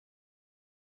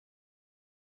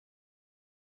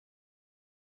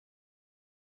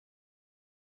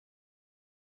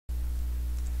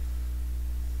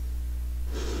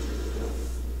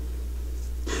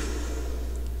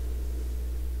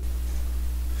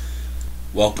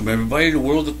Welcome everybody to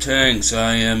World of Tanks.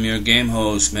 I am your game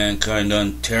host, Mankind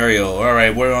Ontario.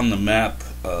 Alright, we're on the map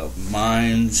of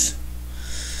Mines.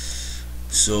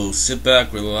 So sit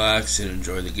back, relax, and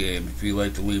enjoy the game. If you'd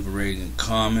like to leave a rating and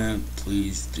comment,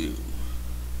 please do.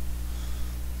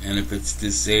 And if it's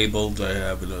disabled, I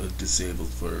have it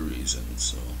disabled for a reason.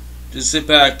 So just sit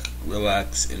back,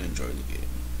 relax, and enjoy the game.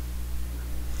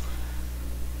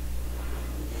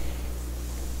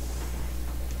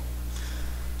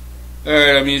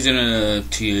 Alright, I'm using a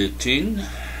T18.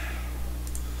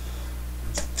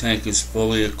 The tank is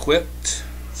fully equipped,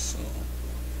 so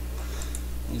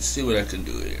let's see what I can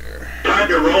do here. Time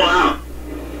to roll out.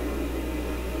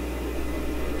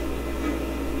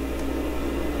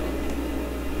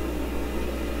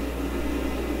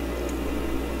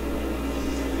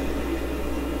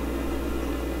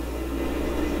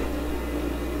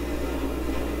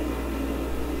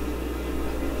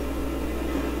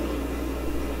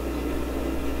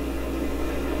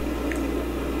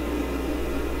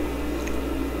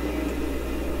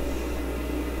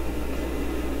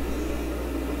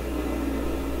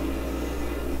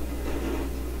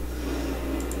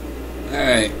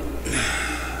 Alright,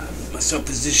 myself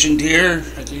positioned here.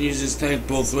 I can use this tank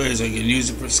both ways. I can use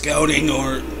it for scouting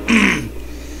or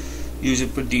use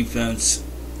it for defense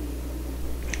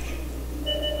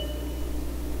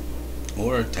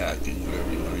or attacking,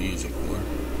 whatever you want to use it for.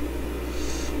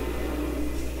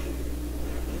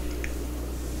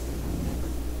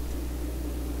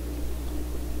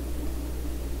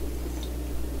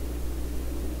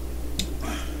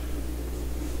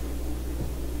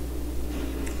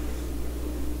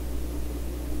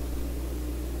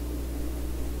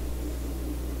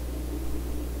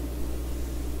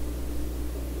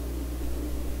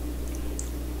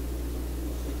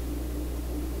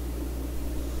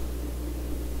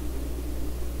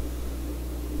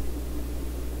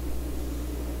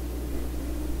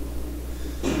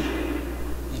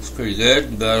 Pretty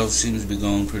good. The battle seems to be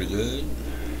going pretty good.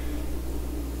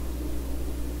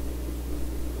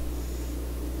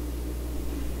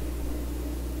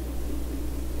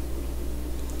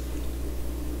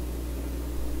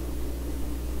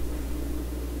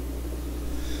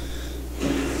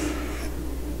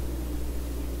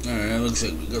 Alright, looks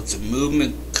like we got some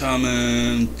movement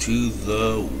coming to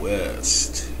the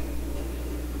west.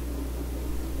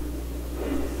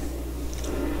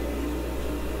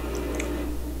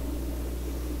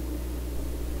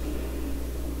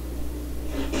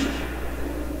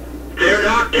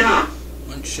 Yeah.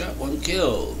 One shot, one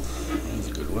kill. That was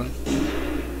a good one.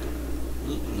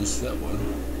 Oop, missed that one.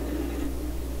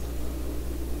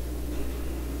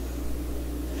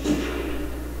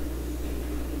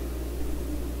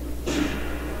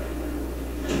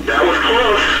 That was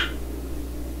close.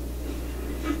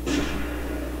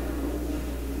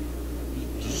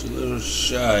 Just a little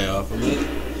shy off of it.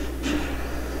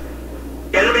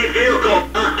 Enemy vehicle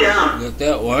knocked down. Got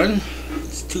that one.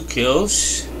 It's 2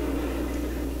 kills.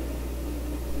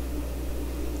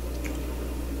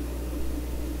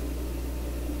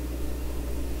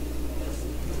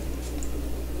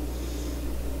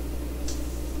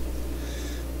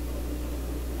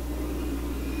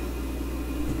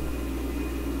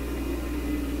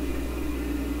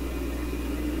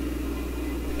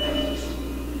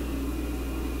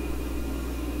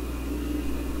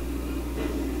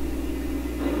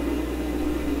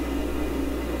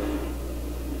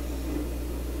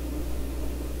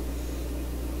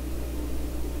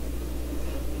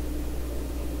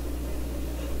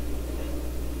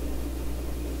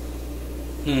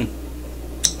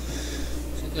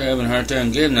 They're having a hard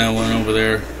time getting that one over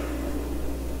there.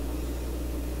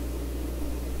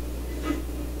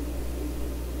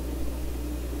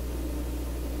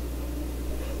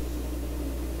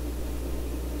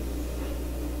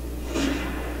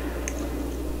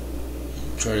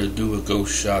 Try to do a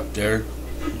ghost shot there.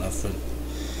 Nothing.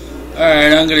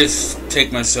 Alright, I'm gonna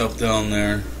take myself down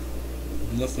there.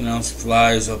 Nothing else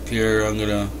flies up here. I'm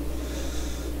gonna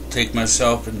take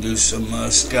myself and do some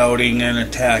scouting and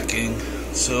attacking.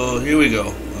 So here we go.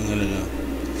 I'm gonna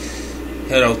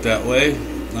head out that way.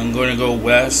 I'm going to go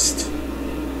west.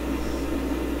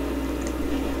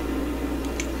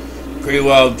 Pretty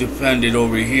well defended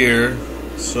over here.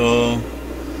 So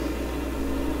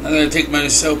I'm going to take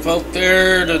myself out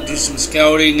there to do some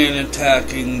scouting and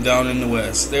attacking down in the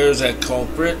west. There's that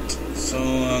culprit. So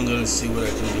I'm going to see what I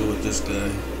can do with this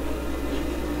guy.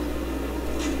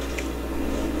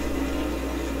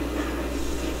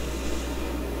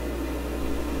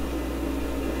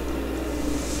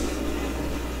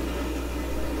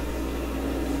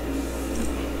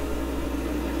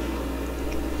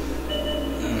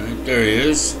 There he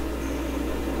is.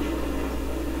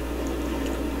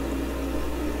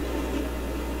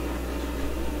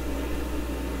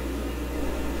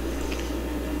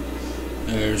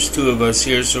 there's two of us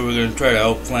here, so we're going to try to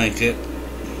outflank it.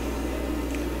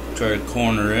 Try to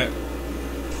corner it.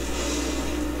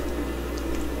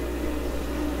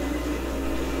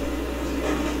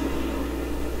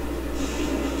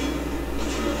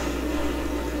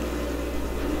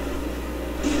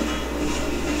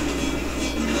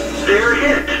 They're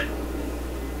hit.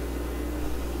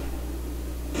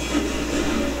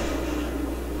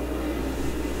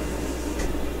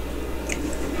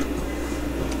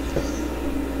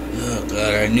 Oh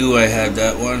God, I knew I had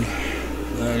that one.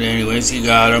 But anyways, he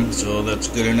got him, so that's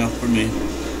good enough for me.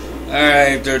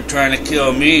 Alright, they're trying to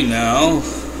kill me now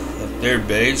at their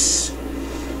base.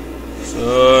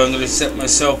 So I'm going to set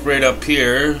myself right up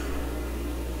here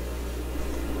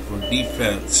for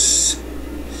defense.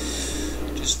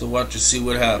 Just to watch and see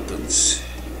what happens.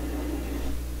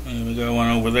 And we got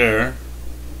one over there.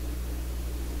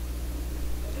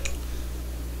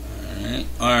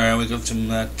 Alright, we got some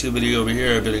activity over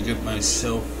here. I better get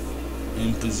myself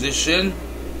in position.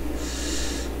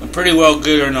 I'm pretty well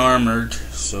good and armored,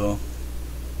 so.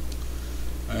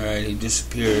 Alright, he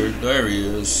disappeared. There he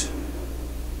is.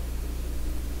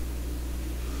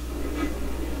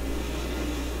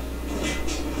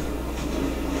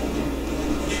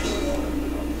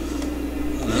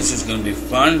 Well, this is gonna be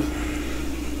fun.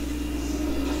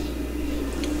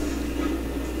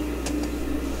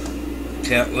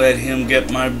 Can't let him get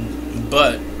my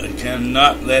butt. I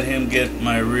cannot let him get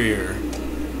my rear.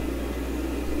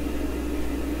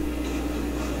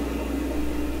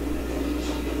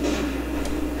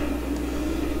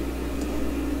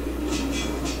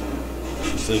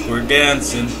 Looks like we're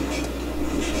dancing.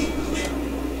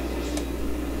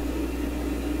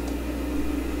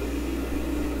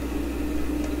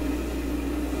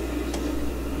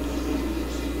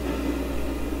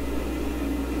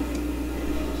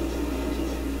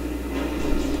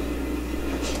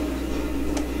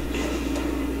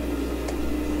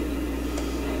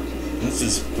 This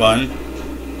is fun.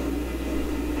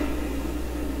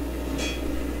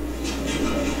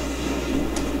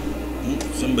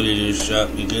 Somebody just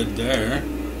shot me good there.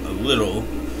 A little,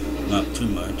 not too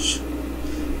much.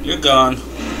 You're gone.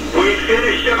 We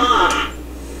finished him off.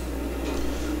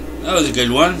 That was a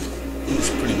good one. That's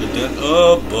pretty good death.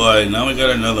 Oh boy, now we got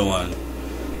another one.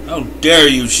 How dare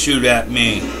you shoot at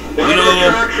me? One of the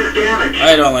trucks is damaged.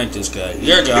 I don't like this guy.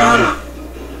 You're gone.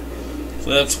 So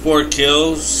that's 4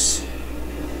 kills.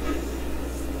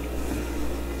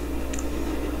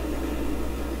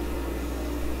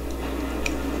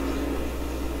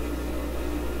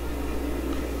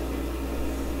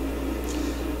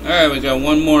 Alright, we got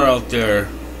one more out there.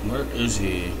 Where is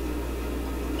he?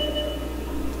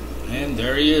 And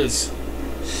there he is.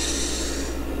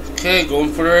 Okay,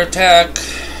 going for their attack.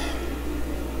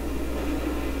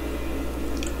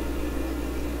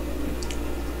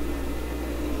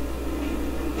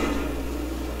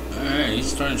 Alright,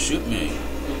 he's trying to shoot me.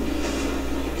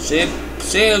 Say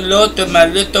hello to my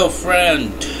little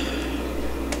friend.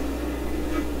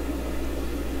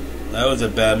 That was a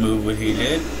bad move what he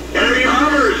did. Enemy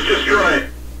armor is destroyed.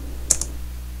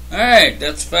 Alright,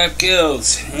 that's 5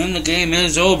 kills. And the game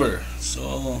is over.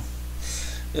 So,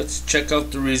 let's check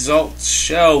out the results,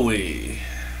 shall we?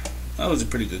 That was a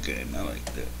pretty good game. I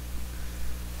liked it.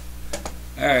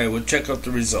 Alright, we'll check out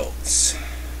the results.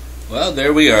 Well,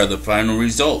 there we are, the final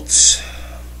results.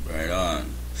 Right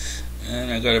on.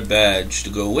 And I got a badge to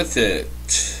go with it.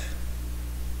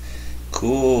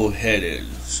 Cool-headed.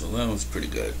 So that was pretty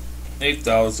good.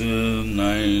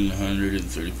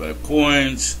 8,935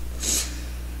 coins,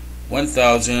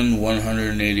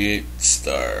 1,188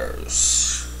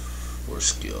 stars for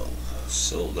skill.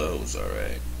 So that was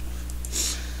alright.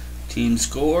 Team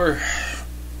score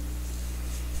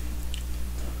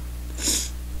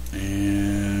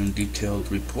and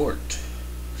detailed report.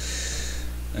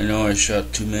 I know I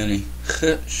shot too many.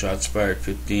 Shots fired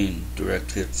 15,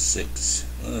 direct hits 6.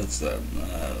 Well, that's not.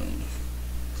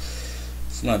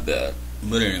 It's not bad,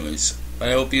 but anyways,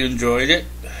 I hope you enjoyed it.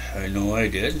 I know I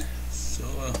did. So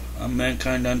I'm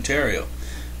Mankind Ontario,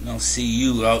 and I'll see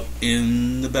you out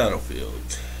in the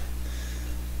battlefield.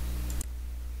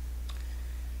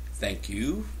 Thank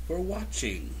you for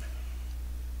watching.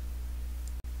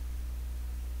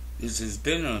 This has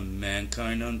been a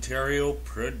Mankind Ontario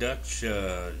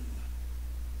production.